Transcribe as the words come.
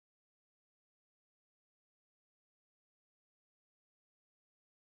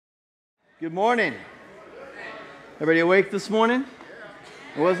Good morning. Everybody awake this morning?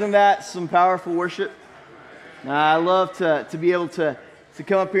 Wasn't that some powerful worship? I love to be able to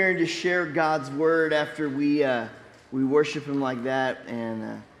come up here and just share God's word after we worship Him like that.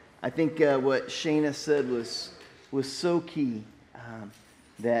 And I think what Shayna said was so key.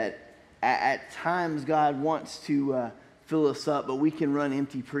 That at times God wants to fill us up, but we can run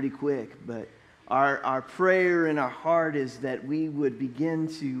empty pretty quick. But our prayer in our heart is that we would begin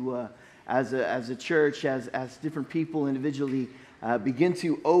to as a church, as different people individually, begin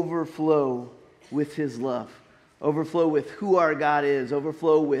to overflow with His love. Overflow with who our God is.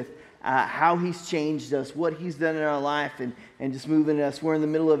 Overflow with how He's changed us, what He's done in our life, and just moving us. We're in the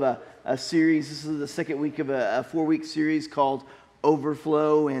middle of a series. This is the second week of a 4-week series called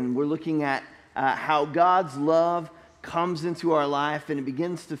Overflow, and we're looking at how God's love comes into our life, and it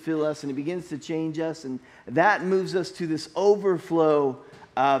begins to fill us, and it begins to change us, and that moves us to this overflow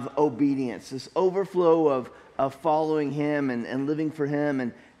of obedience, this overflow of following Him and living for Him.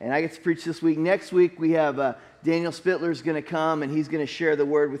 And I get to preach this week. Next week we have Daniel Spittler's going to come, and he's going to share the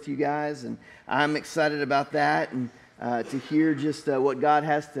word with you guys, and I'm excited about that, and to hear just what God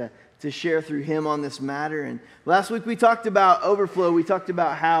has to share through him on this matter. And last week we talked about overflow. We talked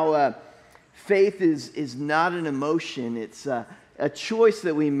about how faith is not an emotion. It's a choice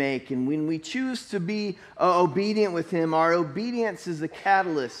that we make, and when we choose to be obedient with Him, our obedience is the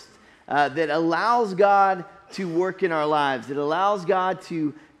catalyst that allows God to work in our lives. It allows God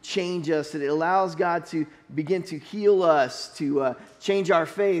to change us. It allows God to begin to heal us, to change our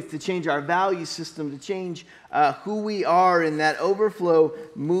faith, to change our value system, to change who we are, and that overflow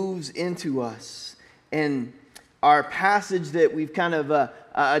moves into us. And our passage that we've kind of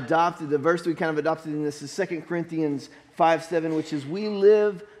adopted, the verse we kind of adopted in this is 2 Corinthians 5:7, which is, we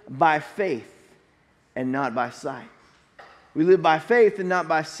live by faith and not by sight. We live by faith and not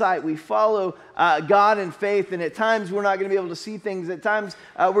by sight. We follow God in faith, and at times we're not going to be able to see things. At times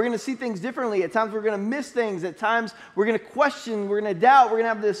we're going to see things differently. At times we're going to miss things. At times we're going to question, we're going to doubt, we're going to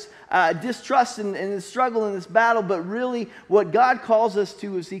have this distrust and this struggle and this battle. But really what God calls us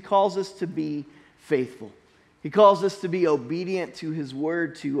to is He calls us to be faithful. He calls us to be obedient to His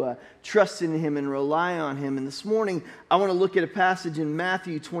word, to trust in Him and rely on Him. And this morning, I want to look at a passage in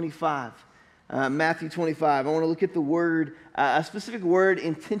Matthew 25. Matthew 25. I want to look at the word, a specific word,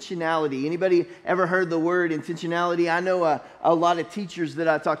 intentionality. Anybody ever heard the word intentionality? I know a lot of teachers that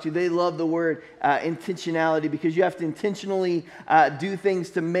I talk to, they love the word intentionality, because you have to intentionally do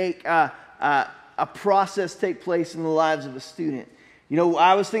things to make a process take place in the lives of a student. You know,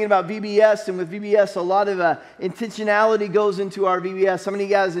 I was thinking about VBS, and with VBS, a lot of intentionality goes into our VBS. How many of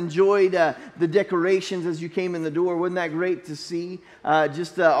you guys enjoyed the decorations as you came in the door? Wasn't that great to see?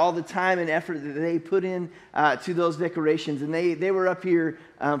 Just all the time and effort that they put in to those decorations. And they were up here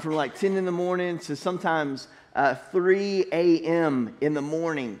from like 10 in the morning to sometimes 3 a.m. in the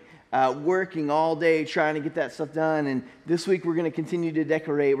morning. Working all day trying to get that stuff done. And this week we're going to continue to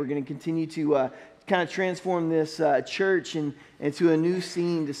decorate. We're going to continue to kind of transform this church into a new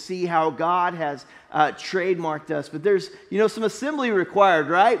scene, to see how God has trademarked us. But there's, some assembly required,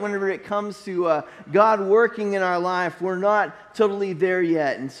 right? Whenever it comes to God working in our life, we're not totally there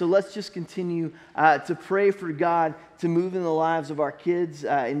yet. And so let's just continue to pray for God to move in the lives of our kids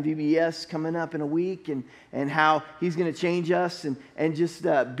in VBS coming up in a week, and how He's going to change us and just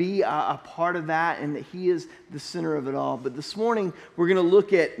be a part of that, and that He is the center of it all. But this morning, we're going to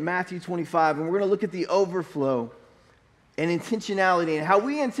look at Matthew 25, and we're going to look at the overflow and intentionality, and how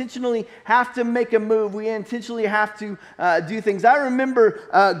we intentionally have to make a move. We intentionally have to do things. I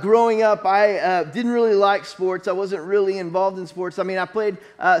remember growing up, I didn't really like sports. I wasn't really involved in sports. I mean, I played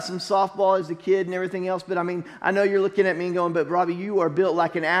some softball as a kid and everything else, but I mean, I know you're looking at me and going, but Robbie, you are built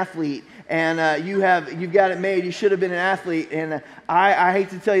like an athlete, and you've got it made. You should have been an athlete. And I hate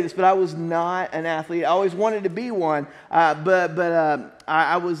to tell you this, but I was not an athlete. I always wanted to be one, but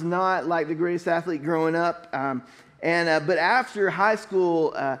I was not like the greatest athlete growing up. But after high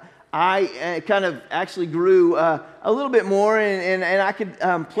school, I kind of actually grew a little bit more, and I could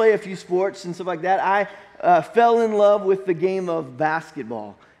play a few sports and stuff like that. I fell in love with the game of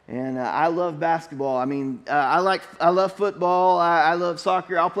basketball, and I love basketball. I mean, I love football. I love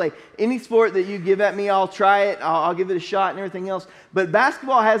soccer. I'll play any sport that you give at me. I'll try it. I'll give it a shot and everything else. But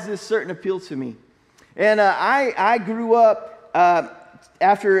basketball has this certain appeal to me, and I grew up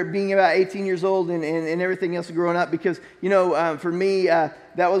after being about 18 years old and everything else growing up, because, for me,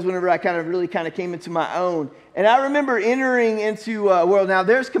 that was whenever I really came into my own. And I remember entering into a world. Now,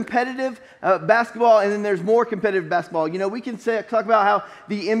 there's competitive basketball, and then there's more competitive basketball. We can talk about how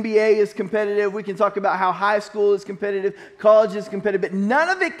the NBA is competitive. We can talk about how high school is competitive, college is competitive, but none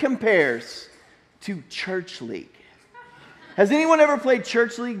of it compares to church league. Has anyone ever played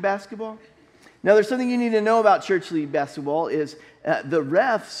church league basketball? Now, there's something you need to know about church league basketball is the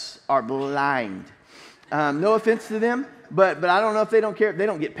refs are blind. No offense to them, but I don't know if they don't care. If they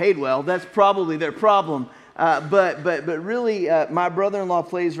don't get paid well, that's probably their problem. But really, my brother-in-law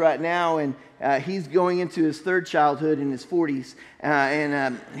plays right now, and he's going into his third childhood in his 40s,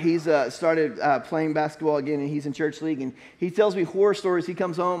 and he's started playing basketball again, and he's in church league, and he tells me horror stories. He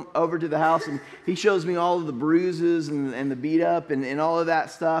comes home over to the house, and he shows me all of the bruises and the beat up and all of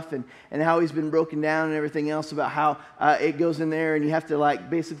that stuff, and how he's been broken down and everything else about how it goes in there, and you have to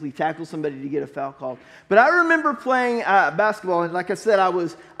basically tackle somebody to get a foul called. But I remember playing basketball, and like I said, I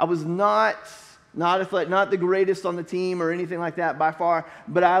was not athletic, not the greatest on the team or anything like that by far,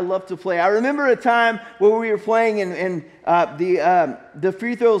 but I love to play. I remember a time where we were playing and the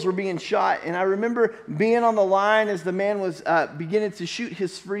free throws were being shot, and I remember being on the line as the man was beginning to shoot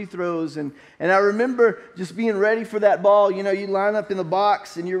his free throws, and I remember just being ready for that ball. You line up in the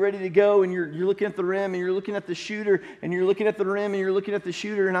box and you're ready to go, and you're looking at the rim and you're looking at the shooter, and you're looking at the rim and you're looking at the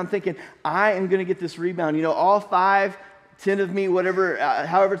shooter, and I'm thinking, I am going to get this rebound. All 5'10" of me, whatever,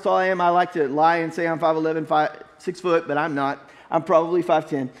 however tall I am. I like to lie and say I'm 5'11", 6 foot, but I'm not. I'm probably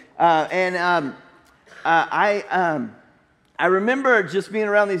 5'10". I remember just being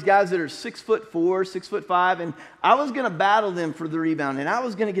around these guys that are 6'4", 6'5", and I was going to battle them for the rebound, and I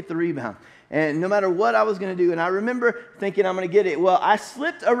was going to get the rebound, and no matter what I was going to do. And I remember thinking I'm going to get it. Well, I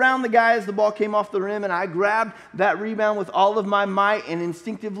slipped around the guy as the ball came off the rim, and I grabbed that rebound with all of my might, and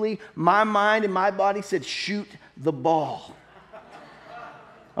instinctively my mind and my body said, shoot the ball.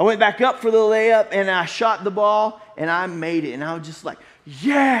 I went back up for the layup, and I shot the ball, and I made it. And I was just like,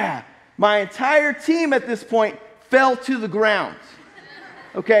 yeah. My entire team at this point fell to the ground.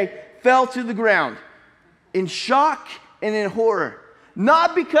 Okay? Fell to the ground in shock and in horror.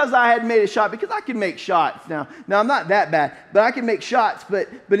 Not because I had made a shot, because I can make shots now. Now, I'm not that bad, but I can make shots. But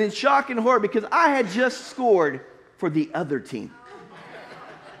in shock and horror because I had just scored for the other team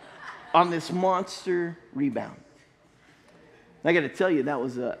on this monster rebound. I got to tell you, that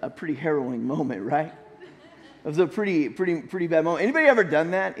was a pretty harrowing moment, right? It was a pretty bad moment. Anybody ever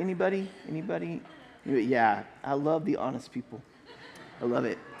done that? Anybody? Yeah, I love the honest people. I love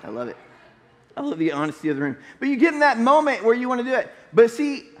it. I love the honesty of the room. But you get in that moment where you want to do it. But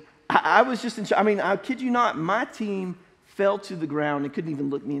see, I was just in shock. I mean, I kid you not, my team fell to the ground and couldn't even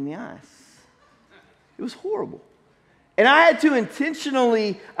look me in the eyes. It was horrible. And I had to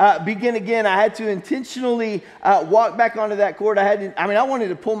intentionally begin again. I had to intentionally walk back onto that court. I wanted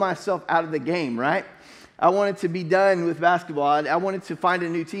to pull myself out of the game, right? I wanted to be done with basketball. I wanted to find a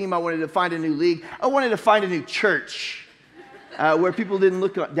new team. I wanted to find a new league. I wanted to find a new church where people didn't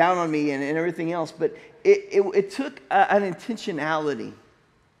look down on me and everything else. But it took an intentionality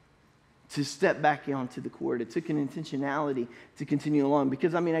to step back onto the court. It took an intentionality to continue along.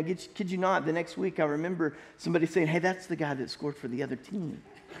 Because, I kid you not, the next week I remember somebody saying, hey, that's the guy that scored for the other team.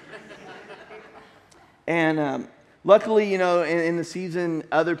 And luckily, in the season,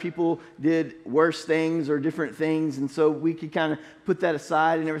 other people did worse things or different things. And so we could kind of put that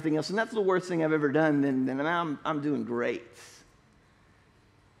aside and everything else. And that's the worst thing I've ever done. Then I'm doing great.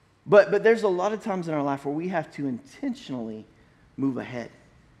 But there's a lot of times in our life where we have to intentionally move ahead.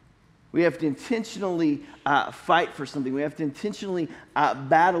 We have to intentionally fight for something. We have to intentionally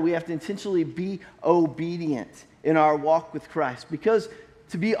battle. We have to intentionally be obedient in our walk with Christ. Because,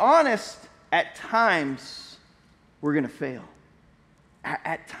 to be honest, at times, we're going to fail.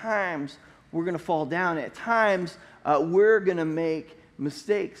 At times, we're going to fall down. At times, we're going to make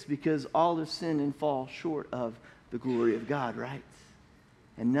mistakes because all have sinned and fall short of the glory of God, right?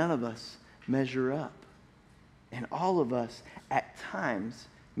 And none of us measure up. And all of us, at times,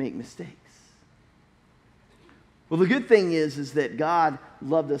 make mistakes. Well, the good thing is that God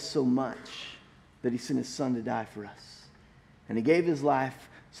loved us so much that he sent his son to die for us. And he gave his life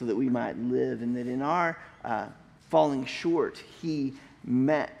so that we might live, and that in our falling short, he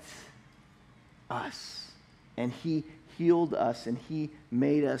met us, and he healed us, and he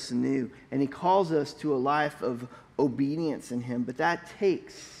made us new. And he calls us to a life of obedience in him, but that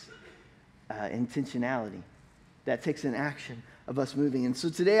takes intentionality. That takes an action of us moving. And so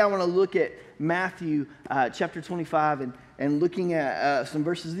today I want to look at Matthew chapter 25, and looking at some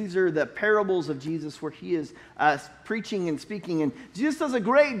verses. These are the parables of Jesus where he is preaching and speaking. And Jesus does a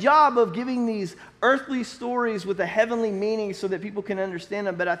great job of giving these earthly stories with a heavenly meaning so that people can understand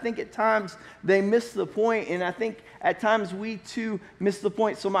them. But I think at times they miss the point, and I think at times we too miss the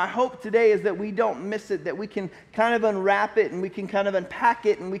point. So my hope today is that we don't miss it, that we can kind of unwrap it and we can kind of unpack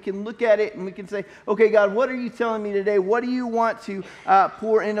it and we can look at it and we can say, okay, God, what are you telling me today? What do you want to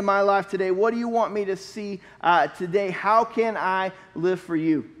pour into my life today? What do you want me to see today? How can I live for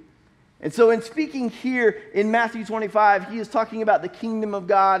you? And so in speaking here in Matthew 25, he is talking about the kingdom of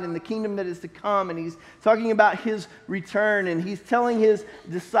God and the kingdom that is to come. And he's talking about his return. And he's telling his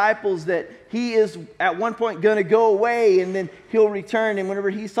disciples that he is at one point going to go away and then he'll return. And whenever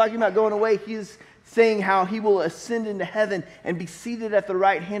he's talking about going away, he's saying how he will ascend into heaven and be seated at the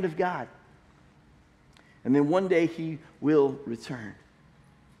right hand of God. And then one day he will return.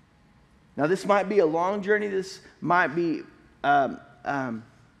 Now this might be a long journey. This might be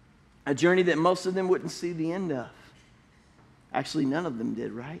a journey that most of them wouldn't see the end of. Actually, none of them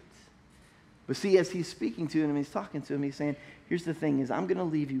did, right? But see, as he's speaking to him, he's talking to him, he's saying, here's the thing is, I'm going to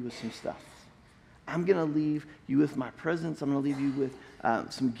leave you with some stuff. I'm going to leave you with my presence. I'm going to leave you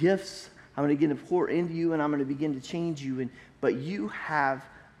with some gifts. I'm going to begin to pour into you, and I'm going to begin to change you. But you have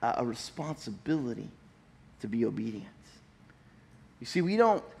a responsibility to be obedient. You see, we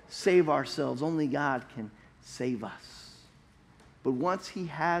don't save ourselves. Only God can save us. But once he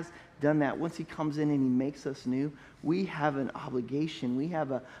has done that, once he comes in and he makes us new, we have an obligation. We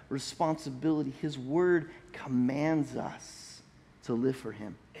have a responsibility. His word commands us to live for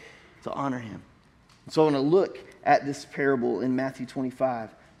him, to honor him. And so I want to look at this parable in Matthew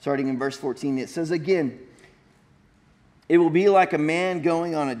 25, starting in verse 14. It says again, it will be like a man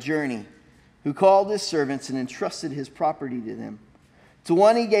going on a journey who called his servants and entrusted his property to them. To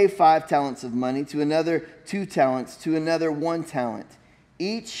one he gave 5 talents of money, to another 2 talents, to another 1 talent,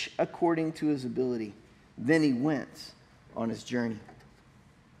 each according to his ability. Then he went on his journey.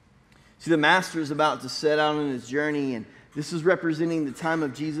 See, the master is about to set out on his journey, and this is representing the time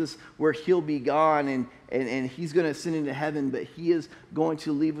of Jesus where he'll be gone and he's going to ascend into heaven, but he is going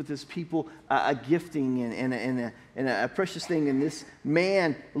to leave with his people a gifting and a precious thing. And this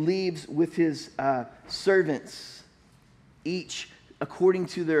man leaves with his servants, each according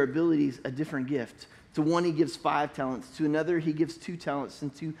to their abilities, a different gift. To one he gives 5 talents, to another he gives 2 talents,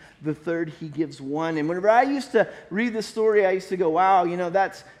 and to the third he gives 1. And whenever I used to read this story, I used to go, wow,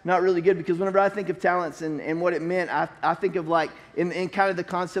 that's not really good, because whenever I think of talents and what it meant, I think of like in kind of the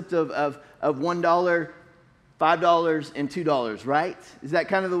concept of $1, $5, and $2, right? Is that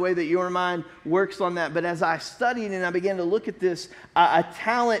kind of the way that your mind works on that? But as I studied and I began to look at this, a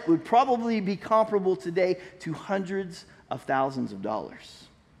talent would probably be comparable today to hundreds of thousands of dollars.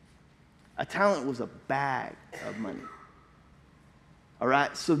 A talent was a bag of money. All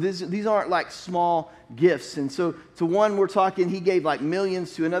right, so these aren't like small gifts. And so to one we're talking, he gave like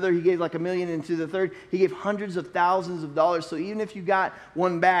millions. To another he gave like $1 million. And to the third he gave hundreds of thousands of dollars. So even if you got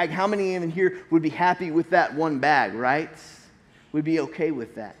one bag, how many in here would be happy with that one bag, right? Would be okay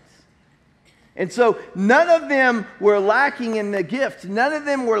with that. And so none of them were lacking in the gift. None of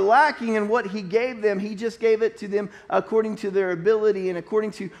them were lacking in what he gave them. He just gave it to them according to their ability and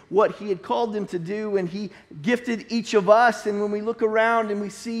according to what he had called them to do. And he gifted each of us. And when we look around and we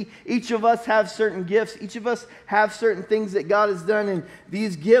see each of us have certain gifts, each of us have certain things that God has done. And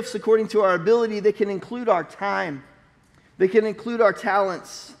these gifts, according to our ability, they can include our time. They can include our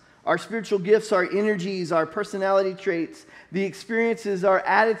talents, our spiritual gifts, our energies, our personality traits, the experiences, our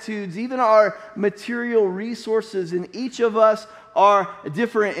attitudes, even our material resources. And each of us are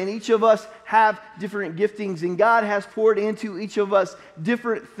different, and each of us have different giftings. And God has poured into each of us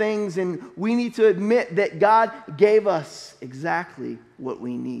different things, and we need to admit that God gave us exactly what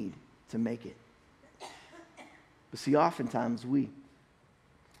we need to make it. But see, oftentimes we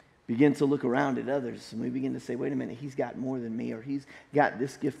begin to look around at others and we begin to say, wait a minute, he's got more than me, or he's got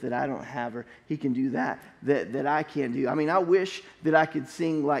this gift that I don't have, or he can do that I can't do. I mean, I wish that I could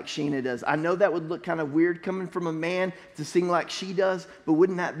sing like Sheena does. I know that would look kind of weird coming from a man to sing like she does, but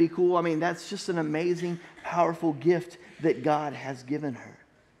wouldn't that be cool? I mean, that's just an amazing, powerful gift that God has given her.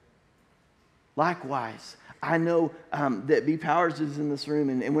 Likewise, I know that B. Powers is in this room,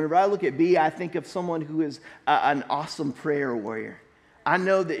 and whenever I look at B, I think of someone who is an awesome prayer warrior. I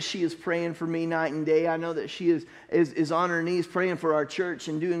know that she is praying for me night and day. I know that she is on her knees praying for our church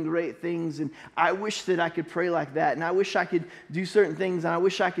and doing great things. And I wish that I could pray like that. And I wish I could do certain things. And I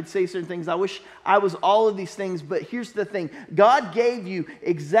wish I could say certain things. I wish I was all of these things. But here's the thing. God gave you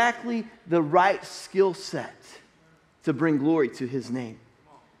exactly the right skill set to bring glory to his name.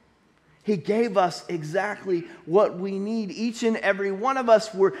 He gave us exactly what we need. Each and every one of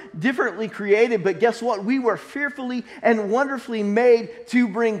us were differently created, but guess what? We were fearfully and wonderfully made to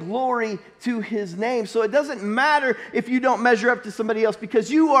bring glory to His name. So it doesn't matter if you don't measure up to somebody else, because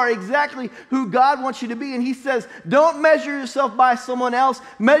you are exactly who God wants you to be. And He says, don't measure yourself by someone else.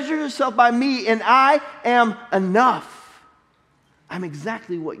 Measure yourself by me, and I am enough. I'm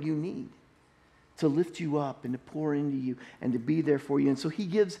exactly what you need to lift you up and to pour into you and to be there for you. And so He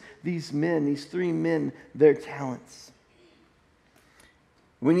gives these men, these three men, their talents.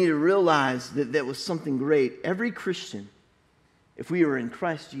 We need to realize that that was something great. Every Christian, if we are in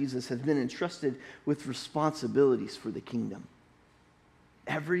Christ Jesus, has been entrusted with responsibilities for the kingdom.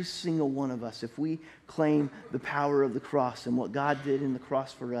 Every single one of us, if we claim the power of the cross and what God did in the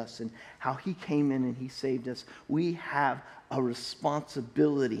cross for us and how He came in and He saved us, we have a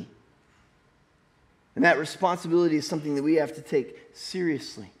responsibility. And that responsibility is something that we have to take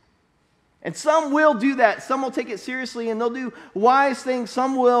seriously. And some will do that. Some will take it seriously and they'll do wise things.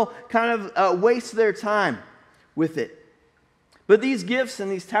 Some will kind of waste their time with it. But these gifts and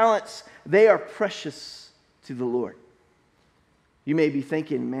these talents, they are precious to the Lord. You may be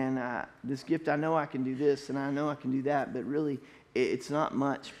thinking, man, this gift, I know I can do this and I know I can do that, but really it's not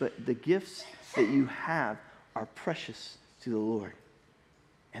much. But the gifts that you have are precious to the Lord,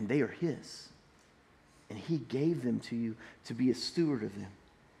 and they are His. And He gave them to you to be a steward of them.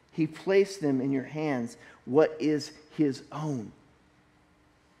 He placed them in your hands, what is His own.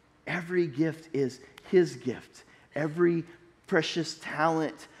 Every gift is His gift. Every precious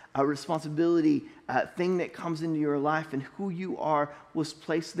talent, responsibility, thing that comes into your life and who you are was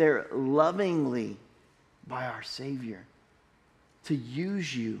placed there lovingly by our Savior to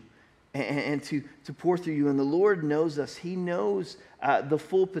use you and to pour through you. And the Lord knows us. He knows the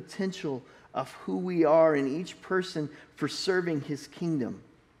full potential of who we are in each person for serving His kingdom.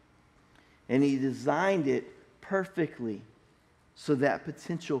 And He designed it perfectly so that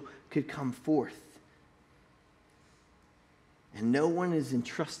potential could come forth. And no one is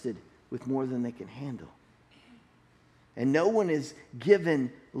entrusted with more than they can handle. And no one is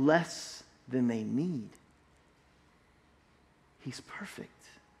given less than they need. He's perfect.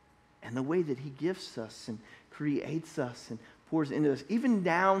 And the way that He gifts us and creates us and pours into us, even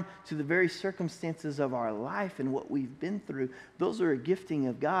down to the very circumstances of our life and what we've been through, those are a gifting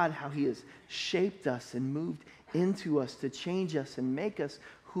of God, how He has shaped us and moved into us to change us and make us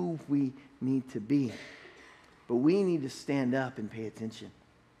who we need to be. But we need to stand up and pay attention.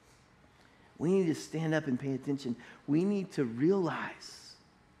 We need to stand up and pay attention. We need to realize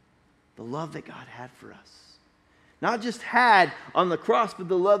the love that God had for us. Not just had on the cross, but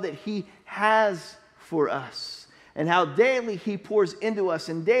the love that He has for us. And how daily He pours into us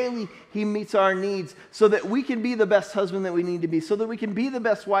and daily He meets our needs so that we can be the best husband that we need to be, so that we can be the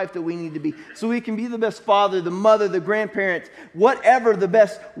best wife that we need to be, so we can be the best father, the mother, the grandparent, whatever, the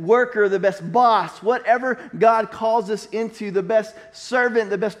best worker, the best boss, whatever God calls us into, the best servant,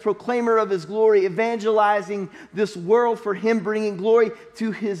 the best proclaimer of His glory, evangelizing this world for Him, bringing glory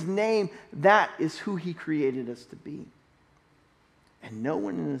to His name. That is who He created us to be. And no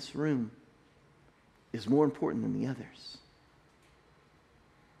one in this room is more important than the others.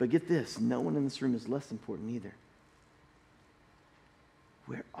 But get this, no one in this room is less important either.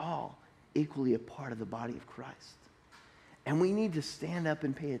 We're all equally a part of the body of Christ. And we need to stand up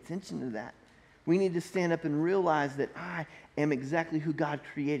and pay attention to that. We need to stand up and realize that I am exactly who God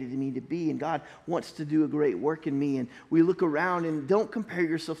created me to be, and God wants to do a great work in me. And we look around and don't compare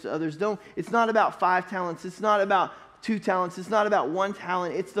yourself to others. It's not about 5 talents. It's not about 2 talents. It's not about 1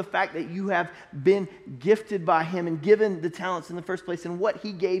 talent. It's the fact that you have been gifted by Him and given the talents in the first place. And what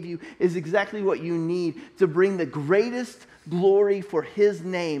He gave you is exactly what you need to bring the greatest glory for His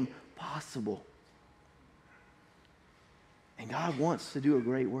name possible. And God wants to do a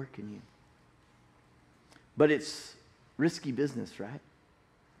great work in you. But it's risky business, right?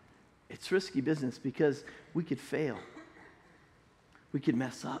 It's risky business because we could fail. We could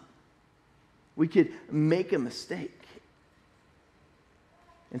mess up. We could make a mistake.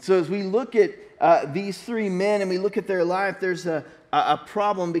 And so as we look at these 3 men and we look at their life, there's a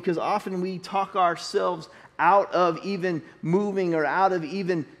problem because often we talk ourselves out of even moving or out of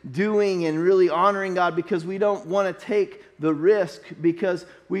even doing and really honoring God because we don't want to take the risk because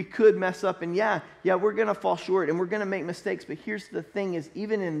we could mess up. And yeah, we're going to fall short and we're going to make mistakes. But here's the thing is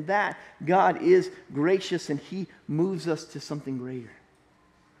even in that, God is gracious and He moves us to something greater.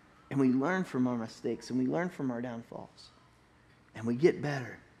 And we learn from our mistakes and we learn from our downfalls. And we get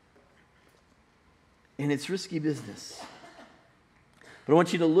better. And it's risky business. But I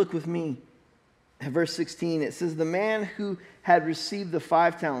want you to look with me at verse 16. It says, the man who had received the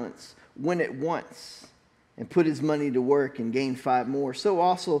 5 talents went at once and put his money to work and gained 5 more. So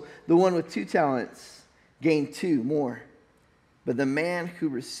also the one with 2 talents gained 2 more. But the man who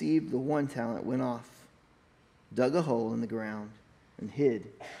received the 1 talent went off, dug a hole in the ground, and hid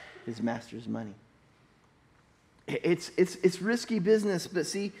his master's money. It's risky business, but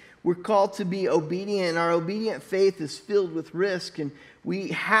see, we're called to be obedient, and our obedient faith is filled with risk, and we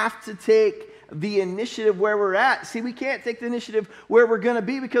have to take the initiative where we're at. See, we can't take the initiative where we're going to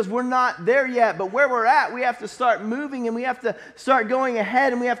be because we're not there yet, but where we're at, we have to start moving, and we have to start going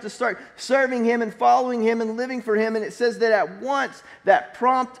ahead, and we have to start serving Him and following Him and living for Him. And it says that at once, that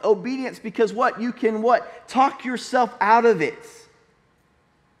prompt obedience, because what? You can what? Talk yourself out of it.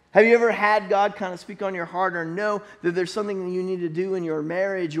 Have you ever had God kind of speak on your heart or know that there's something that you need to do in your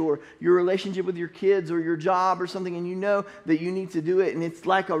marriage or your relationship with your kids or your job or something, and you know that you need to do it, and it's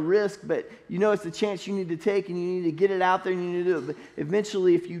like a risk, but you know it's a chance you need to take, and you need to get it out there and you need to do it. But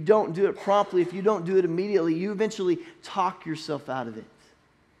eventually, if you don't do it promptly, if you don't do it immediately, you eventually talk yourself out of it.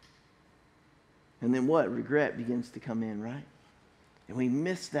 And then what? Regret begins to come in, right? And we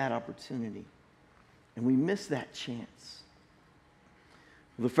miss that opportunity. And we miss that chance.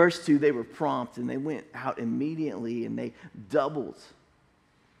 The first 2, they were prompt, and they went out immediately, and they doubled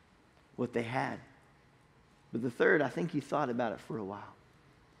what they had. But the third, I think he thought about it for a while.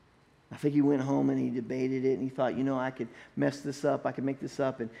 I think he went home and he debated it, and he thought, I could mess this up, I could make this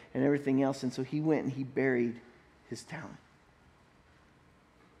up, and everything else. And so he went and he buried his talent.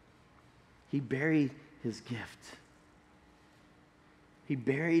 He buried his gift. He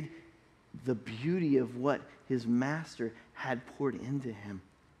buried the beauty of what his master had poured into him.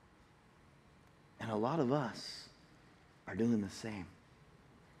 And a lot of us are doing the same.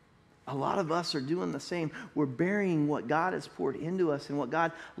 A lot of us are doing the same. We're burying what God has poured into us and what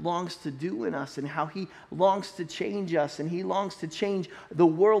God longs to do in us and how He longs to change us, and He longs to change the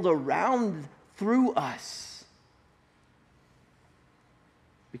world around through us.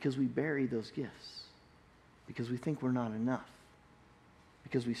 Because we bury those gifts. Because we think we're not enough.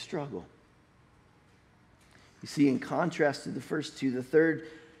 Because we struggle. You see, in contrast to the first 2, the third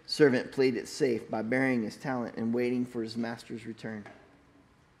servant played it safe by burying his talent and waiting for his master's return.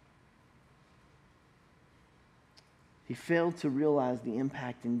 He failed to realize the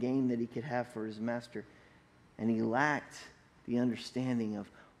impact and gain that he could have for his master, and he lacked the understanding of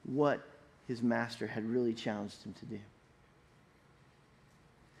what his master had really challenged him to do.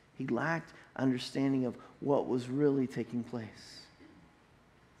 He lacked understanding of what was really taking place.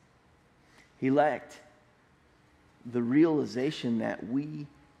 He lacked the realization that we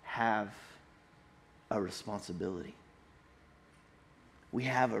have a responsibility. We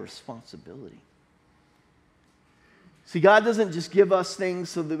have a responsibility. See, God doesn't just give us things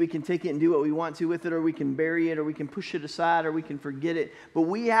so that we can take it and do what we want to with it, or we can bury it, or we can push it aside, or we can forget it. But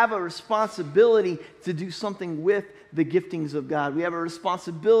we have a responsibility to do something with the giftings of God. We have a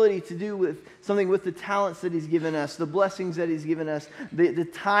responsibility to do something with the talents that He's given us, the blessings that He's given us, the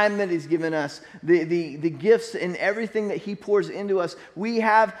time that He's given us, the gifts and everything that He pours into us. We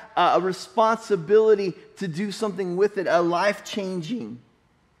have a responsibility to do something with it, a life-changing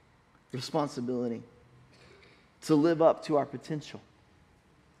responsibility. To live up to our potential.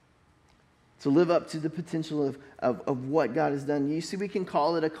 To live up to the potential of what God has done. You see, we can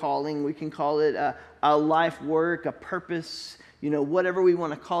call it a calling. We can call it a life work, a purpose, whatever we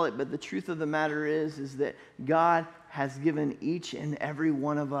want to call it. But the truth of the matter is that God has given each and every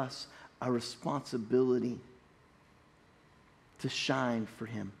one of us a responsibility to shine for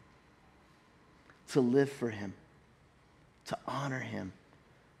Him. To live for Him. To honor Him.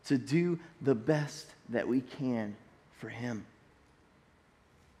 To do the best that we can for Him.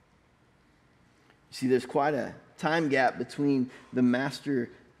 You see, there's quite a time gap between the master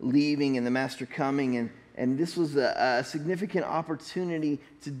leaving and the master coming, and this was a significant opportunity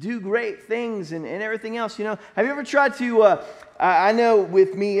to do great things and everything else. Have you ever tried to, I know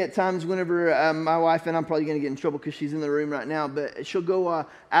with me at times whenever my wife, and I'm probably going to get in trouble because she's in the room right now, but she'll go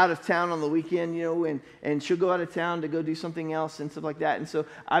out of town on the weekend, and she'll go out of town to go do something else and stuff like that. And so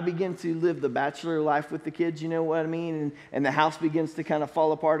I begin to live the bachelor life with the kids, you know what I mean? And the house begins to kind of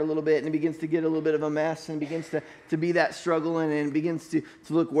fall apart a little bit, and it begins to get a little bit of a mess, and begins to be that struggle, and it begins to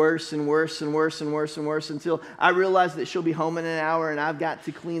look worse and worse and worse and worse and worse until I realize that she'll be home in an hour, and I've got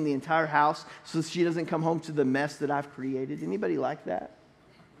to clean the entire house so she doesn't come home to the mess that I've created. Anybody like that?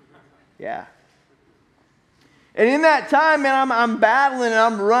 Yeah. And in that time, man, I'm battling, and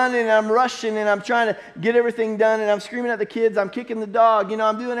I'm running, and I'm rushing, and I'm trying to get everything done, and I'm screaming at the kids, I'm kicking the dog,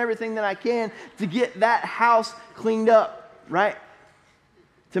 I'm doing everything that I can to get that house cleaned up, right?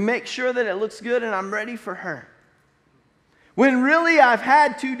 To make sure that it looks good and I'm ready for her. When really I've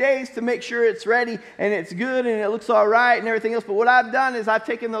had 2 days to make sure it's ready and it's good and it looks all right and everything else. But what I've done is I've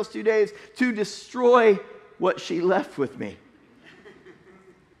taken those 2 days to destroy what she left with me.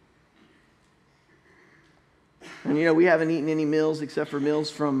 And we haven't eaten any meals except for meals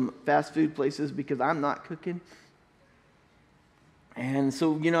from fast food places because I'm not cooking. And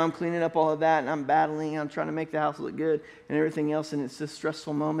so, I'm cleaning up all of that and I'm battling. I'm trying to make the house look good and everything else. And it's this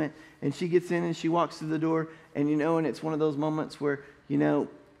stressful moment. And she gets in and she walks through the door. And, and it's one of those moments where,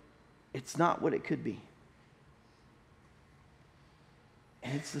 it's not what it could be.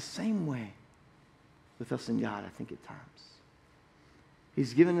 And it's the same way with us and God, I think, at times.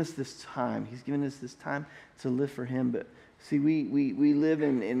 He's given us this time. He's given us this time to live for Him. But see, we live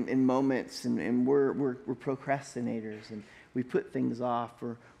in moments and we're procrastinators and we put things off,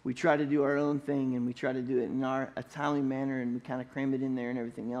 or we try to do our own thing and we try to do it in a timely manner and we kind of cram it in there and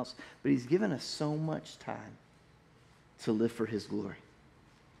everything else. But He's given us so much time to live for His glory.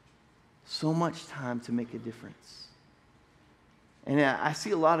 So much time to make a difference. And I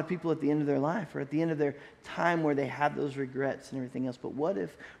see a lot of people at the end of their life or at the end of their time where they have those regrets and everything else. But what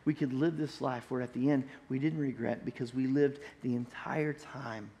if we could live this life where at the end we didn't regret because we lived the entire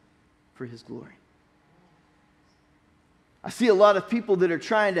time for His glory? I see a lot of people that are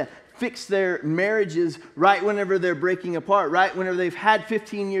trying to fix their marriages right whenever they're breaking apart, right whenever they've had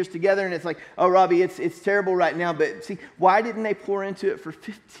 15 years together and it's like, oh, Robbie, it's terrible right now. But see, why didn't they pour into it for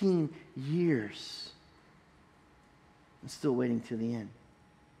 15 years? I'm still waiting till the end.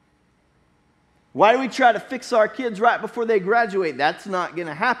 Why do we try to fix our kids right before they graduate? That's not going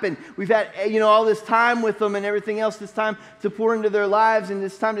to happen. We've had, all this time with them and everything else, this time to pour into their lives and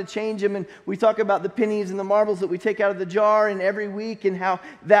this time to change them. And we talk about the pennies and the marbles that we take out of the jar and every week and how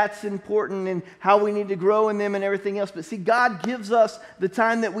that's important and how we need to grow in them and everything else. But see, God gives us the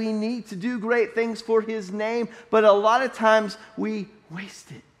time that we need to do great things for His name. But a lot of times we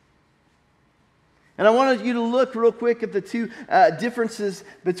waste it. And I wanted you to look real quick at the two differences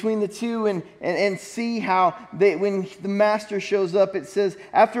between the two and see how when the master shows up, it says,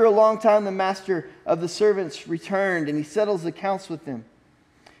 after a long time, the master of the servants returned and he settles accounts with them.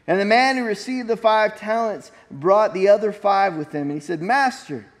 And the man who received the 5 talents brought the other 5 with him. And he said,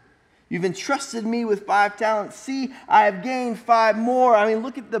 Master, you've entrusted me with 5 talents. See, I have gained 5 more. I mean,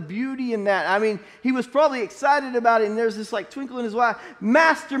 look at the beauty in that. I mean, he was probably excited about it. And there's this twinkle in his eye.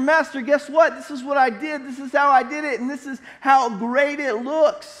 Master, guess what? This is what I did. This is how I did it. And this is how great it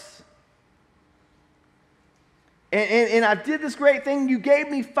looks. And I did this great thing. You gave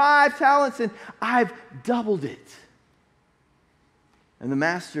me 5 talents and I've doubled it. And the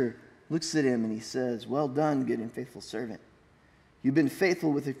master looks at him and he says, well done, good and faithful servant. You've been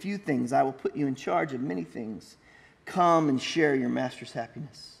faithful with a few things. I will put you in charge of many things. Come and share your master's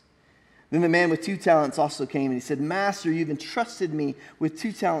happiness. Then the man with 2 talents also came and he said, Master, you've entrusted me with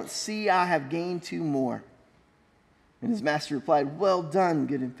 2 talents. See, I have gained 2 more. And his master replied, well done,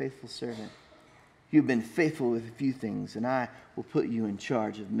 good and faithful servant. You've been faithful with a few things, and I will put you in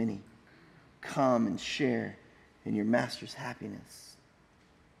charge of many. Come and share in your master's happiness.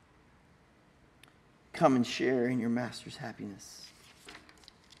 Come and share in your master's happiness.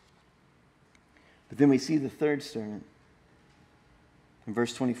 But then we see the third servant. In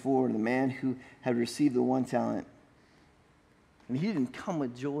verse 24, the man who had received the 1 talent. And he didn't come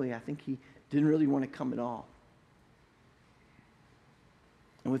with joy. I think he didn't really want to come at all.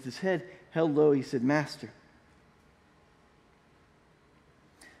 And with his head held low, he said, Master,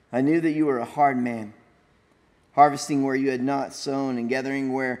 I knew that you were a hard man, harvesting where you had not sown and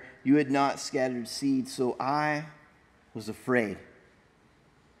gathering where you had not scattered seed. So I was afraid.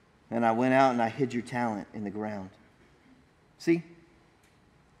 And I went out and I hid your talent in the ground. See,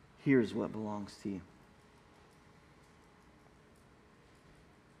 here's what belongs to you.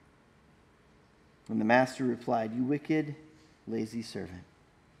 And the master replied, you wicked, lazy servant.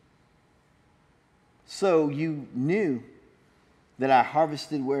 So you knew that I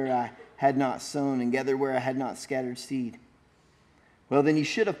harvested where I had not sown and gathered where I had not scattered seed. Well, then you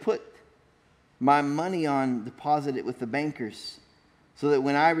should have put my money on deposit it with the bankers, so that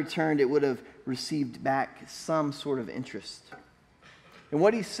when I returned, it would have received back some sort of interest. And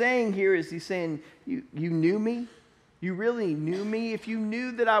what he's saying here is he's saying, you knew me? You really knew me? If you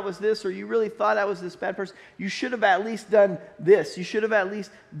knew that I was this, or you really thought I was this bad person, you should have at least done this. You should have at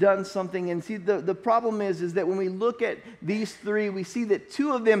least done something. And see, the problem is that when we look at these 3, we see that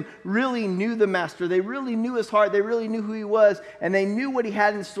 2 of them really knew the master. They really knew his heart. They really knew who he was. And they knew what he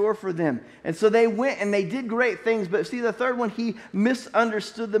had in store for them. And so they went and they did great things. But see, the third one, he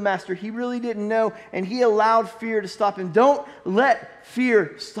misunderstood the master. He really didn't know. And he allowed fear to stop him. Don't let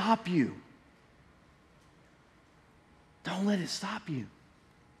fear stop you. Don't let it stop you.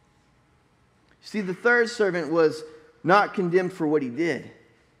 See, the third servant was not condemned for what he did,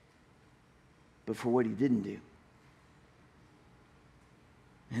 but for what he didn't do.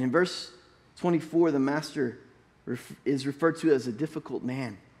 And in verse 24, the master is referred to as a difficult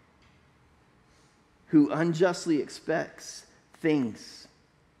man who unjustly expects things.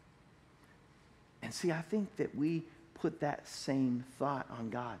 And see, I think that we put that same thought on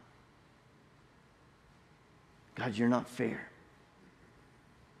God. God, you're not fair.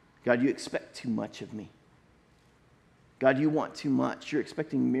 God, you expect too much of me. God, you want too much. You're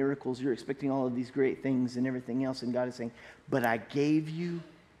expecting miracles. You're expecting all of these great things and everything else. And God is saying, but I gave you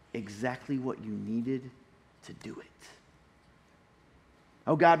exactly what you needed to do it.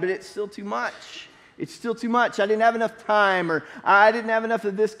 Oh God, but it's still too much. It's still too much. I didn't have enough time, or I didn't have enough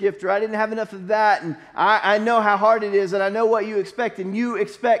of this gift, or I didn't have enough of that. And I know how hard it is, and I know what you expect, and you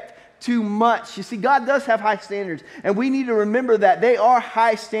expect too much. You see, God does have high standards, and we need to remember that. They are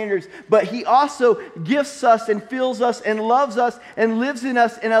high standards, but He also gifts us and fills us and loves us and lives in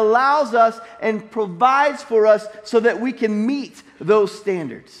us and allows us and provides for us so that we can meet those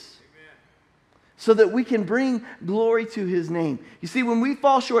standards. So that we can bring glory to His name. You see, when we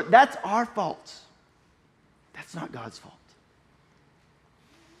fall short, that's our fault. That's not God's fault.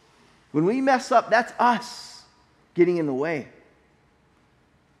 When we mess up, that's us getting in the way.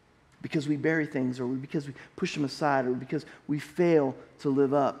 Because we bury things, or because we push them aside, or because we fail to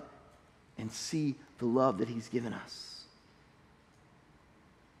live up and see the love that He's given us.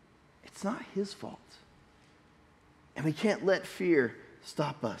 It's not His fault. And we can't let fear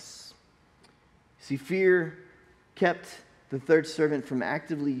stop us. See, fear kept the third servant from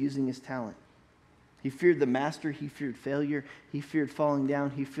actively using his talent. He feared the master. He feared failure. He feared falling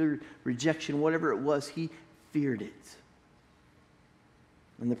down. He feared rejection. Whatever it was, he feared it.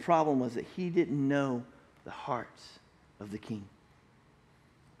 And the problem was that he didn't know the heart of the king.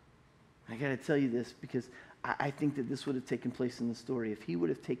 I got to tell you this because I think that this would have taken place in the story. If he would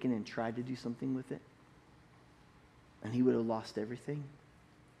have taken and tried to do something with it, and he would have lost everything,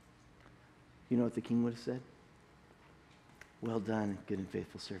 you know what the king would have said? Well done, good and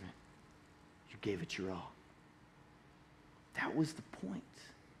faithful servant. You gave it your all. That was the point.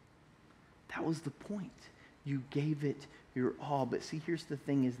 That was the point. You gave it your all. But see, here's the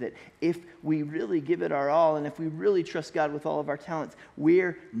thing is that if we really give it our all, and if we really trust God with all of our talents,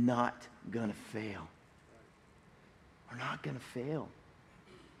 we're not going to fail. We're not going to fail.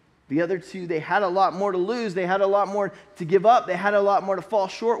 The other two, they had a lot more to lose. They had a lot more to give up. They had a lot more to fall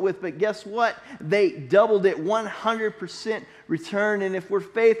short with. But guess what? They doubled it, 100% return. And if we're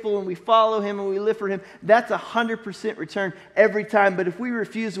faithful and we follow Him and we live for Him, that's 100% return every time. But if we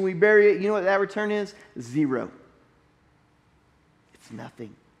refuse and we bury it, you know what that return is? 0. It's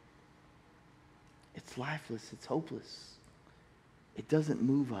nothing. It's lifeless. It's hopeless. It doesn't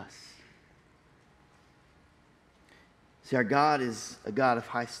move us. See, our God is a God of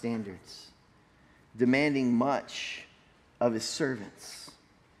high standards, demanding much of His servants.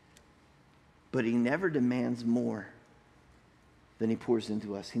 But He never demands more than He pours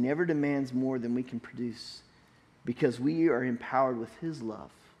into us. He never demands more than we can produce, because we are empowered with His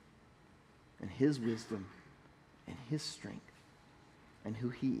love and His wisdom and His strength and who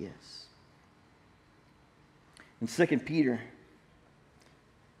He is. In 2 Peter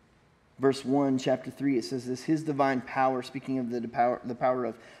Verse 1, chapter 3, it says this: His divine power, speaking of the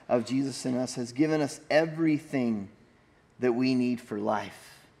power of Jesus in us, has given us everything that we need for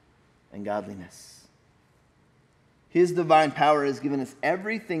life and godliness. His divine power has given us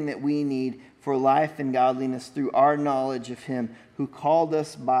everything that we need for life and godliness through our knowledge of Him who called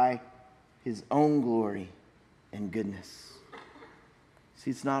us by His own glory and goodness. See,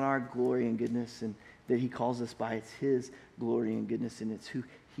 it's not our glory and goodness and that He calls us by. It's His glory and goodness, and it's who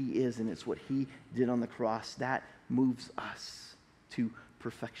He is, and it's what He did on the cross. That moves us to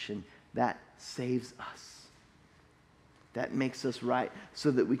perfection. That saves us. That makes us right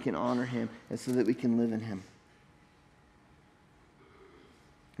so that we can honor Him and so that we can live in Him.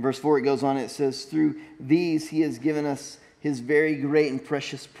 Verse 4, it goes on, it says, through these He has given us His very great and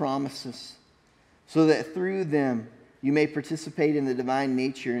precious promises, so that through them you may participate in the divine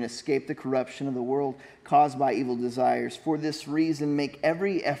nature and escape the corruption of the world caused by evil desires. For this reason, make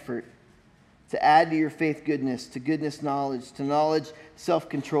every effort to add to your faith goodness, to goodness knowledge, to knowledge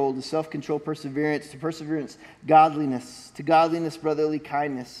self-control, to self-control perseverance, to perseverance godliness, to godliness brotherly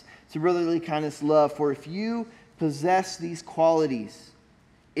kindness, to brotherly kindness love. For if you possess these qualities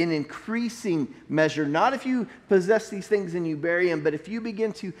in increasing measure, not if you possess these things and you bury them, but if you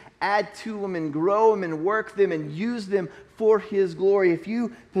begin to add to them and grow them and work them and use them for His glory, if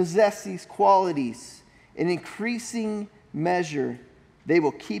you possess these qualities in increasing measure, they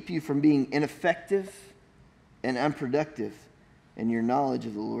will keep you from being ineffective and unproductive in your knowledge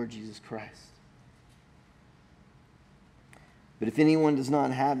of the Lord Jesus Christ. But if anyone does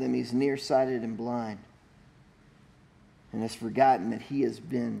not have them, he's nearsighted and blind, and has forgotten that he has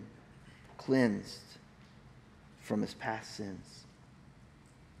been cleansed from his past sins.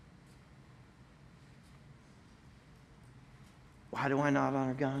 Why do I not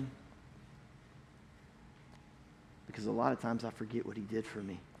honor God? Because a lot of times I forget what he did for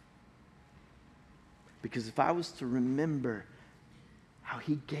me. Because if I was to remember how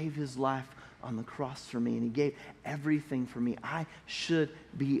he gave his life on the cross for me and he gave everything for me, I should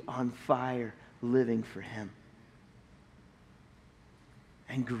be on fire living for him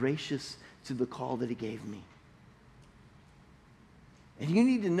and gracious to the call that he gave me. And you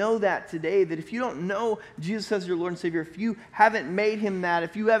need to know that today, that if you don't know Jesus as your Lord and Savior, if you haven't made him that,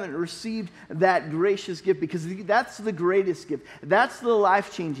 if you haven't received that gracious gift, because that's the greatest gift. That's the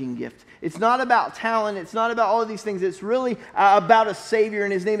life-changing gift. It's not about talent. It's not about all of these things. It's really about a Savior,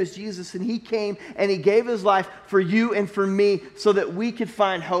 and his name is Jesus. And he came and he gave his life for you and for me so that we could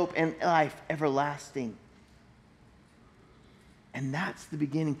find hope and life everlasting. And that's the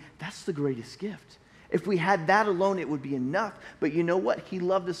beginning. That's the greatest gift. If we had that alone, it would be enough. But you know what? He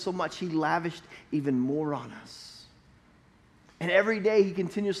loved us so much, he lavished even more on us. And every day, he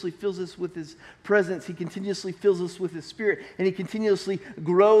continuously fills us with his presence. He continuously fills us with his Spirit. And he continuously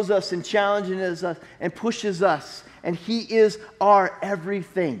grows us and challenges us and pushes us. And he is our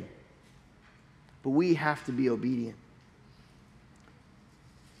everything. But we have to be obedient.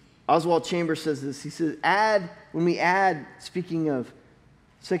 Oswald Chambers says this. He says, when we add, speaking of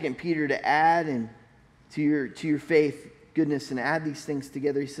 2 Peter, to add and to your faith, goodness, and add these things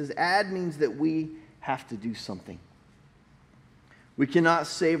together. He says, add means that we have to do something. We cannot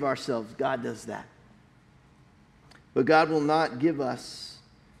save ourselves. God does that. But God will not give us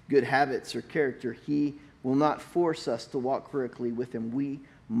good habits or character. He will not force us to walk correctly with him. We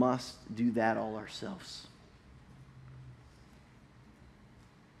must do that all ourselves.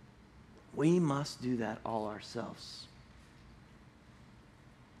 We must do that all ourselves.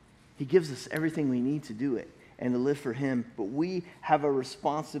 He gives us everything we need to do it and to live for him. But we have a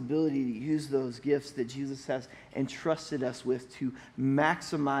responsibility to use those gifts that Jesus has entrusted us with to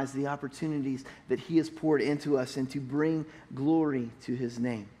maximize the opportunities that he has poured into us and to bring glory to his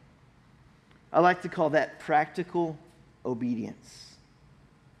name. I like to call that practical obedience.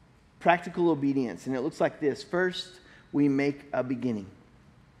 Practical obedience. And it looks like this. First, we make a beginning.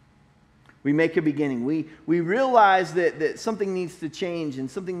 We make a beginning. We realize that something needs to change and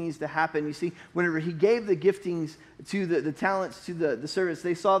something needs to happen. You see, whenever he gave the giftings to the talents to the servants,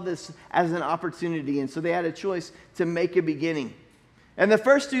 they saw this as an opportunity. And so they had a choice to make a beginning. And the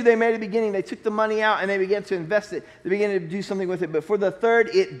first two, they made a beginning. They took the money out and they began to invest it. They began to do something with it. But for the third,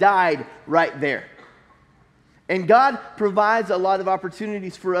 it died right there. And God provides a lot of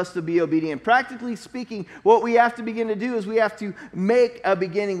opportunities for us to be obedient. Practically speaking, what we have to begin to do is we have to make a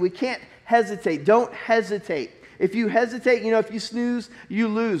beginning. We can't hesitate. Don't hesitate. If you hesitate, if you snooze, you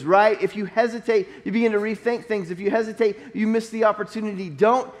lose, right? If you hesitate, you begin to rethink things. If you hesitate, you miss the opportunity.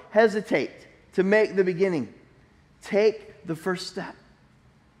 Don't hesitate to make the beginning. Take the first step.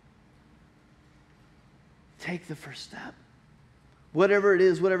 Take the first step. Whatever it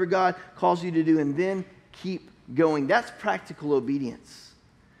is, whatever God calls you to do, and then keep going. That's practical obedience.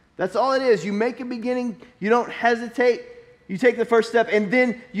 That's all it is. You make a beginning, you don't hesitate, you take the first step, and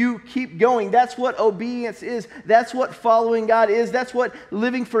then you keep going. That's what obedience is. That's what following God is. That's what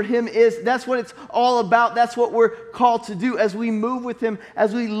living for him is. That's what it's all about. That's what we're called to do as we move with him,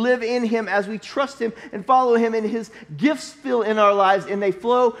 as we live in him, as we trust him and follow him, and his gifts fill in our lives, and they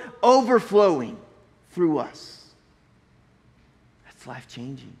flow overflowing through us. That's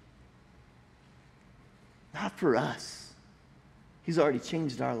life-changing. Not for us. He's already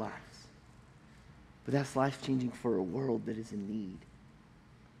changed our lives. But that's life-changing for a world that is in need.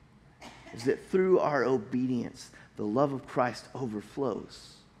 Is that through our obedience, the love of Christ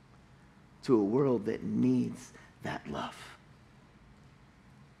overflows to a world that needs that love.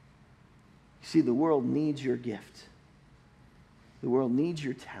 You see, the world needs your gift. The world needs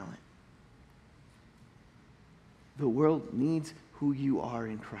your talent. The world needs who you are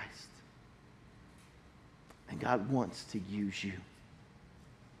in Christ. And God wants to use you.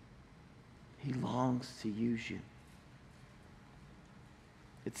 He longs to use you.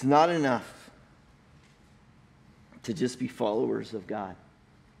 It's not enough to just be followers of God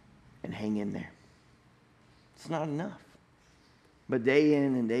and hang in there. It's not enough. But day in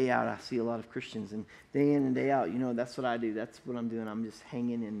and day out, I see a lot of Christians, and day in and day out, that's what I do. That's what I'm doing. I'm just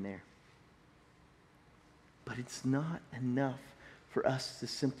hanging in there. But it's not enough for us to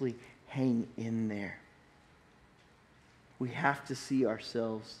simply hang in there. We have to see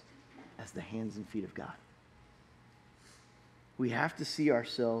ourselves as the hands and feet of God. We have to see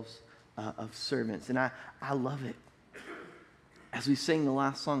ourselves of servants. And I love it. As we sing the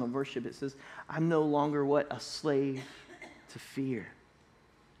last song of worship, it says, I'm no longer what? A slave to fear.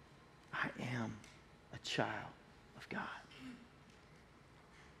 I am a child of God.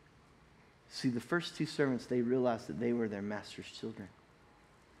 See, the first two servants, they realized that they were their master's children,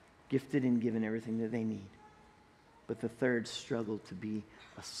 gifted and given everything that they need. But the third struggled to be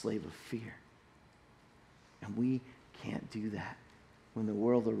a slave of fear. And we can't do that when the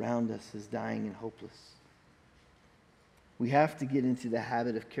world around us is dying and hopeless. We have to get into the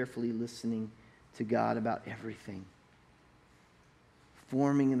habit of carefully listening to God about everything.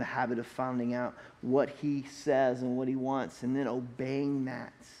 Forming in the habit of finding out what He says and what He wants, and then obeying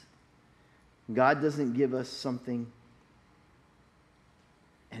that. God doesn't give us something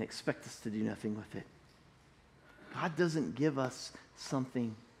and expect us to do nothing with it. God doesn't give us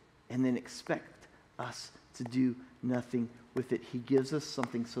something and then expect us to do nothing with it. He gives us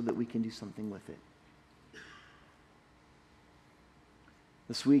something so that we can do something with it.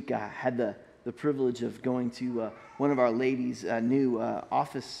 This week I had the privilege of going to one of our ladies' new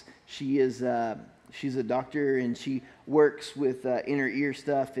office. She's a doctor, and she works with inner ear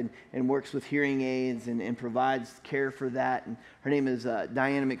stuff and works with hearing aids and provides care for that. And her name is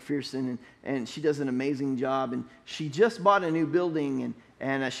Diana McPherson, and she does an amazing job. And she just bought a new building,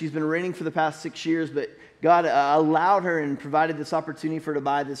 and she's been renting for the past 6 years, but God allowed her and provided this opportunity for her to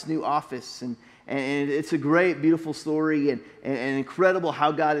buy this new office. And it's a great, beautiful story and incredible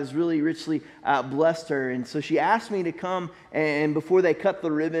how God has really richly blessed her. And so she asked me to come, and before they cut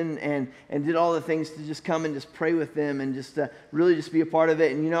the ribbon and did all the things, to just come and just pray with them and just really just be a part of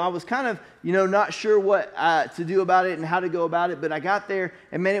it. And, I was kind of, not sure what to do about it and how to go about it. But I got there,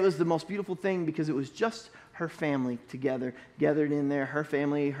 and man, it was the most beautiful thing because it was just her family together, gathered in there, her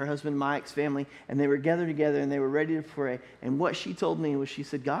family, her husband Mike's family, and they were gathered together and they were ready to pray. And what she told me was, she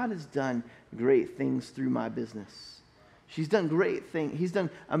said, God has done great things through my business. She's done great things. He's done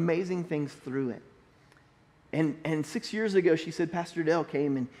amazing things through it. And 6 years ago, she said, Pastor Dale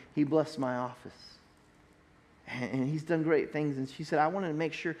came and he blessed my office. And he's done great things. And she said, I wanted to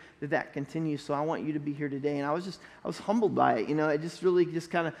make sure that continues, so I want you to be here today. And I was humbled by it. It just really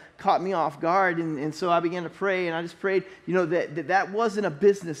just kind of caught me off guard. And so I began to pray, and I just prayed, that wasn't a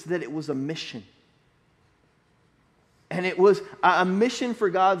business, that it was a mission. And it was a mission for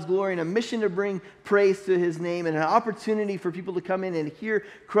God's glory and a mission to bring praise to His name and an opportunity for people to come in and hear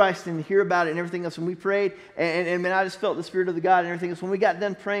Christ and hear about it and everything else. And we prayed, and I just felt the Spirit of the God and everything else. When we got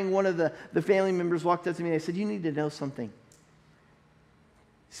done praying, one of the family members walked up to me and they said, you need to know something.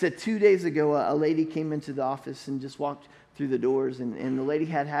 He said 2 days ago, a lady came into the office and just walked through the doors, and the lady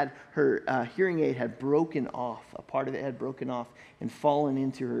had her hearing aid had broken off. A part of it had broken off and fallen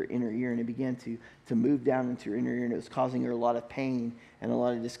into her inner ear, and it began to move down into her inner ear, and it was causing her a lot of pain and a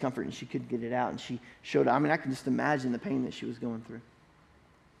lot of discomfort, and she couldn't get it out. And she showed, I can just imagine the pain that she was going through.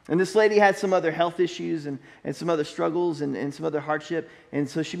 And this lady had some other health issues and some other struggles and some other hardship. And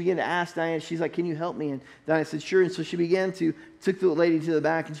so she began to ask Diana, she's like, can you help me? And Diana said, sure. And so she took the lady to the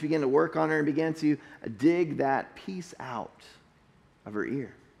back, and she began to work on her and began to dig that piece out of her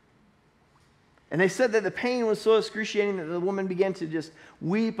ear. And they said that the pain was so excruciating that the woman began to just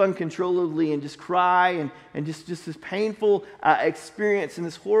weep uncontrollably and just cry and just this painful experience and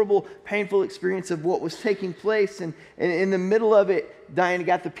this horrible, painful experience of what was taking place. And in the middle of it, Diana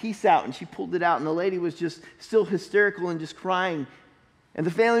got the piece out and she pulled it out, and the lady was just still hysterical and just crying. And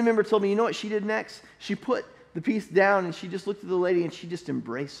the family member told me, you know what she did next? She put the piece down and she just looked at the lady and she just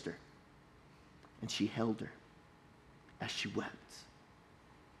embraced her. And she held her as she wept.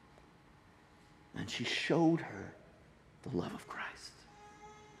 And she showed her the love of Christ.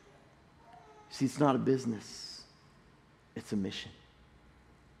 See, it's not a business. It's a mission.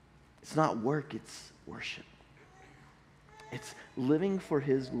 It's not work, it's worship. It's living for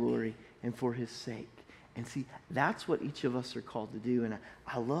His glory and for His sake. And see, that's what each of us are called to do. And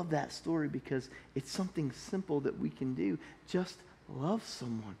I love that story because it's something simple that we can do. Just love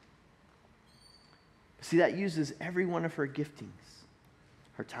someone. See, that uses every one of her giftings.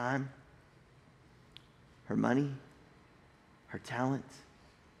 Her time, her money, her talent,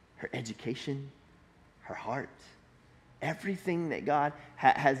 her education, her heart, everything that God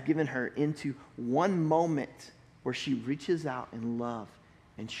has given her into one moment where she reaches out in love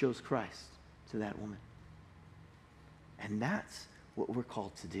and shows Christ to that woman. And that's what we're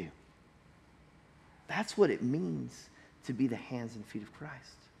called to do. That's what it means to be the hands and feet of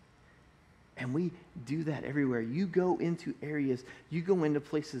Christ. And we do that everywhere. You go into areas, you go into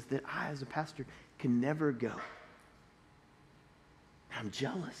places that I, as a pastor, can never go. I'm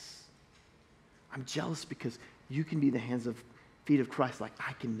jealous. I'm jealous because you can be the hands of feet of Christ like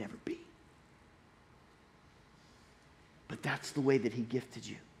I can never be. But that's the way that he gifted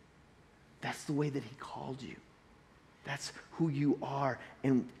you. That's the way that he called you. That's who you are.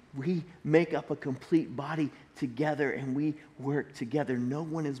 And we make up a complete body together and we work together. No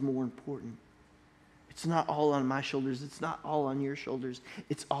one is more important. It's not all on my shoulders. It's not all on your shoulders.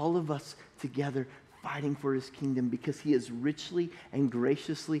 It's all of us together fighting for his kingdom because he has richly and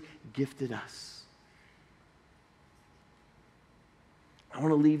graciously gifted us. I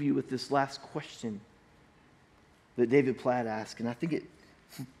want to leave you with this last question that David Platt asked, and I think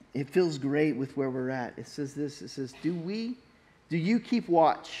it feels great with where we're at. It says this, it says, do you keep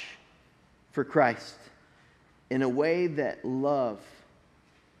watch for Christ in a way that love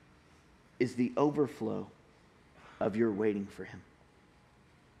is the overflow of your waiting for him?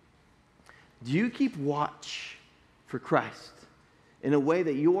 Do you keep watch for Christ in a way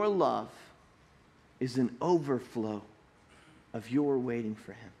that your love is an overflow of your waiting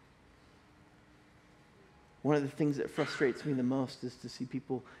for him? One of the things that frustrates me the most is to see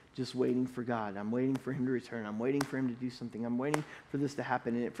people just waiting for God. I'm waiting for him to return. I'm waiting for him to do something. I'm waiting for this to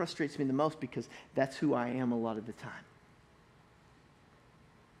happen. And it frustrates me the most because that's who I am a lot of the time.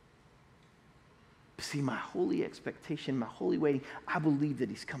 See, my holy expectation, my holy waiting, I believe that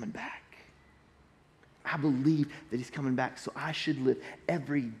he's coming back. I believe that he's coming back. So I should live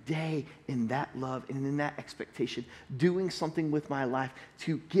every day in that love and in that expectation, doing something with my life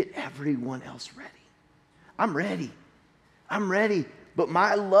to get everyone else ready. I'm ready. I'm ready. But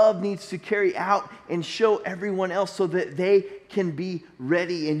my love needs to carry out and show everyone else so that they can be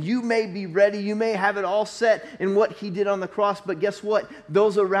ready. And you may be ready. You may have it all set in what he did on the cross. But guess what?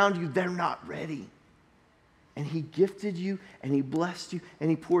 Those around you, they're not ready. And he gifted you and he blessed you and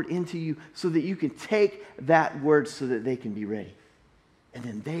he poured into you so that you can take that word so that they can be ready. And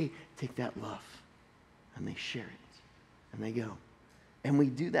then they take that love and they share it and they go. And we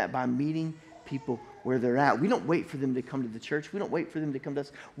do that by meeting people where they're at. We don't wait for them to come to the church. We don't wait for them to come to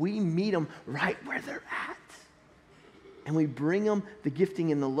us. We meet them right where they're at. And we bring them the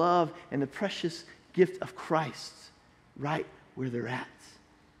gifting and the love and the precious gift of Christ right where they're at.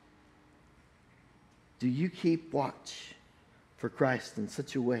 Do you keep watch for Christ in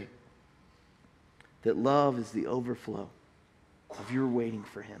such a way that love is the overflow of your waiting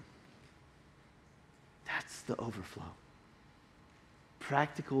for him? That's the overflow.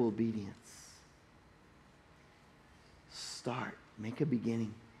 Practical obedience. Start. Make a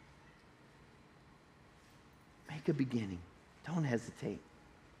beginning. Make a beginning. Don't hesitate.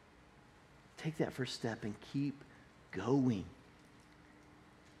 Take that first step and keep going.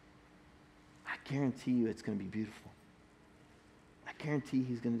 I guarantee you it's going to be beautiful. I guarantee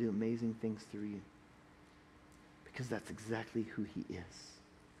he's going to do amazing things through you because that's exactly who he is.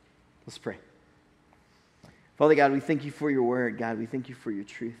 Let's pray. Father God, we thank you for your word. God, we thank you for your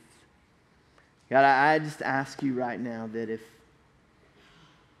truth. God, I just ask you right now that if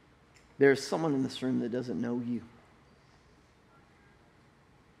there's someone in this room that doesn't know you,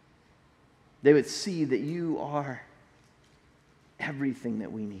 they would see that you are everything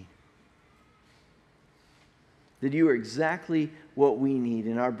that we need. That you are exactly what we need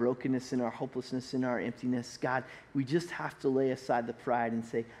in our brokenness, in our hopelessness, in our emptiness. God, we just have to lay aside the pride and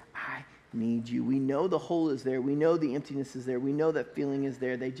say, I need you. We know the hole is there. We know the emptiness is there. We know that feeling is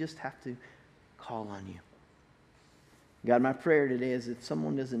there. They just have to call on you. God, my prayer today is that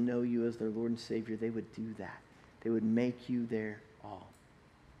someone doesn't know you as their Lord and Savior, they would do that. They would make you their all.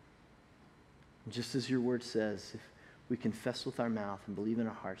 And just as your word says, if we confess with our mouth and believe in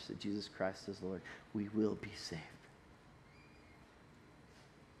our hearts that Jesus Christ is Lord, we will be saved.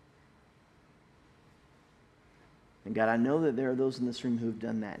 And God, I know that there are those in this room who have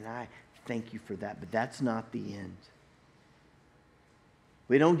done that, and I thank you for that, but that's not the end.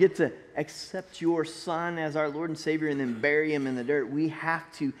 We don't get to accept your Son as our Lord and Savior and then bury him in the dirt. We have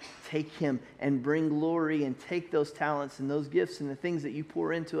to take him and bring glory and take those talents and those gifts and the things that you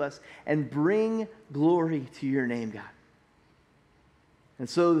pour into us and bring glory to your name, God. And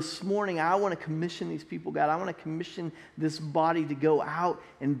so this morning, I want to commission these people, God. I want to commission this body to go out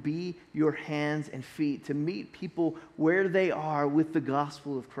and be your hands and feet, to meet people where they are with the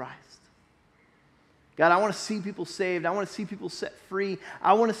gospel of Christ. God, I want to see people saved. I want to see people set free.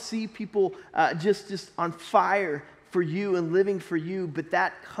 I want to see people just on fire for you and living for you. But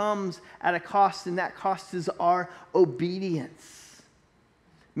that comes at a cost, and that cost is our obedience.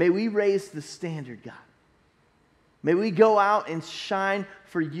 May we raise the standard, God. May we go out and shine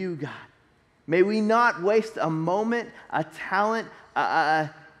for you, God. May we not waste a moment, a talent, an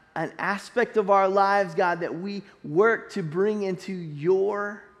aspect of our lives, God, that we work to bring into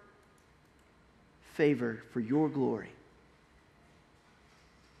your favor for your glory.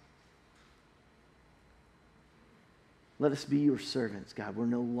 Let us be your servants, God. We're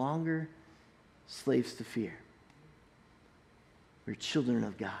no longer slaves to fear. We're children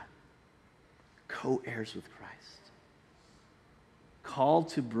of God, co-heirs with Christ, called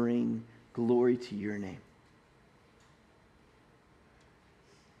to bring glory to your name.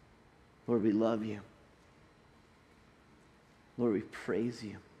 Lord, we love you. Lord, we praise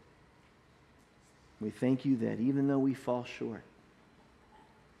you. We thank you that even though we fall short,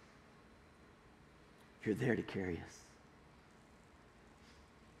 you're there to carry us.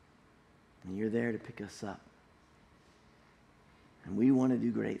 And you're there to pick us up. And we want to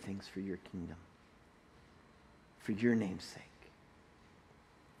do great things for your kingdom, for your name's sake.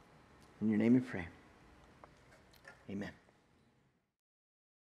 In your name we pray. Amen.